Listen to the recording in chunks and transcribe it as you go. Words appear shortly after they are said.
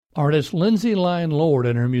Artist Lindsay Lion Lord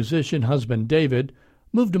and her musician husband David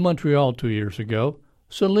moved to Montreal 2 years ago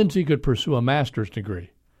so Lindsay could pursue a master's degree.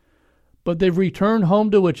 But they've returned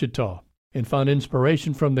home to Wichita and found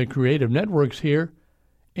inspiration from the creative networks here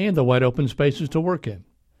and the wide open spaces to work in.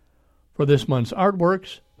 For this month's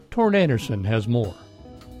Artworks, Torin Andersen has more.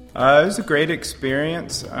 It was a great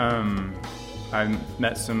experience. I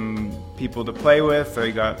met some people to play with.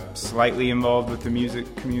 I got slightly involved with the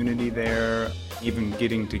music community there. Even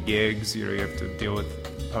getting to gigs, you have to deal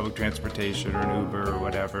with public transportation or an Uber or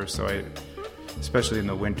whatever. So I, especially in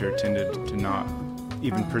the winter, tended to not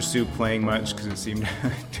even pursue playing much because it seemed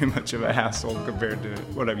too much of a hassle compared to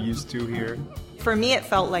what I'm used to here. For me, it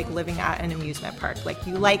felt like living at an amusement park. Like,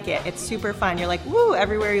 you like it, it's super fun. You're like, woo,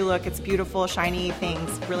 everywhere you look, it's beautiful, shiny things,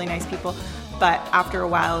 really nice people. But after a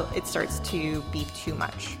while, it starts to be too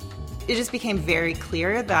much. It just became very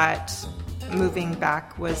clear that moving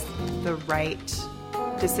back was the right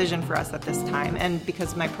decision for us at this time, and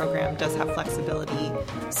because my program does have flexibility.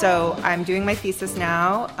 So I'm doing my thesis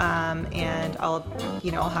now, and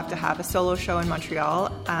I'll have to have a solo show in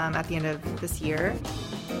Montreal at the end of this year.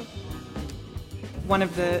 One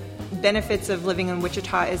of the benefits of living in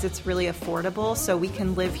Wichita is it's really affordable, so we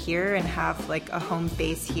can live here and have like a home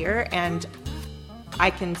base here, and I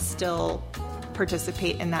can still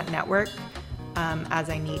participate in that network as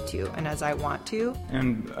I need to and as I want to.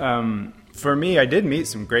 And for me, I did meet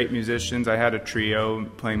some great musicians. I had a trio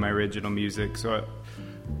playing my original music, so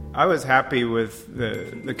I was happy with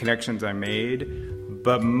the connections I made,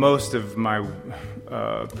 but most of my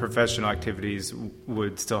professional activities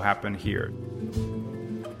would still happen here.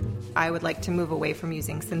 I would like to move away from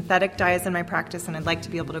using synthetic dyes in my practice, and I'd like to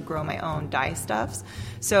be able to grow my own dye stuffs.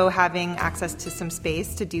 So having access to some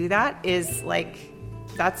space to do that is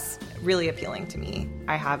that's really appealing to me.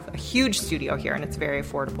 I have a huge studio here, and it's very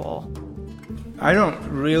affordable. I don't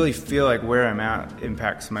really feel like where I'm at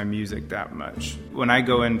impacts my music that much. When I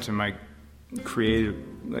go into my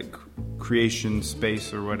creation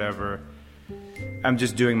space or whatever, I'm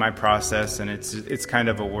just doing my process, and it's kind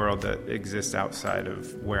of a world that exists outside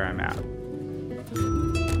of where I'm at.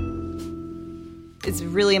 It's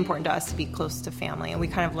really important to us to be close to family, and we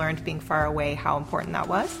kind of learned being far away how important that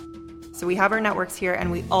was. So we have our networks here,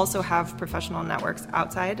 and we also have professional networks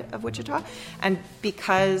outside of Wichita. And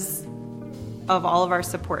because of all of our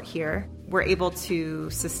support here, we're able to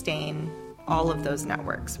sustain all of those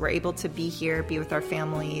networks. We're able to be here, be with our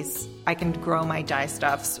families. I can grow my dye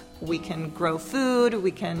stuffs. We can grow food.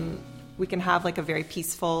 We can have like a very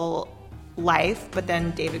peaceful life, but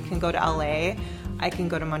then David can go to LA. I can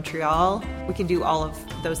go to Montreal. We can do all of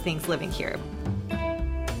those things living here.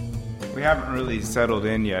 We haven't really settled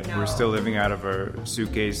in yet. No. We're still living out of our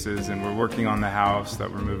suitcases, and we're working on the house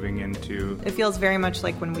that we're moving into. It feels very much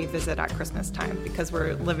like when we visit at Christmas time, because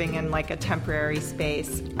we're living in like a temporary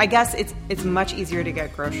space. I guess it's much easier to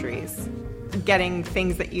get groceries. Getting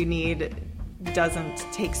things that you need doesn't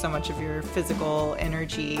take so much of your physical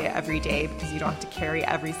energy every day because you don't have to carry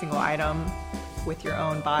every single item with your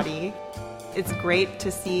own body. It's great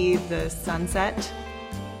to see the sunset.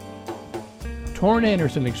 Torin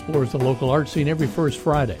Andersen explores the local art scene every first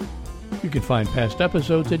Friday. You can find past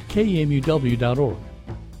episodes at kmuw.org.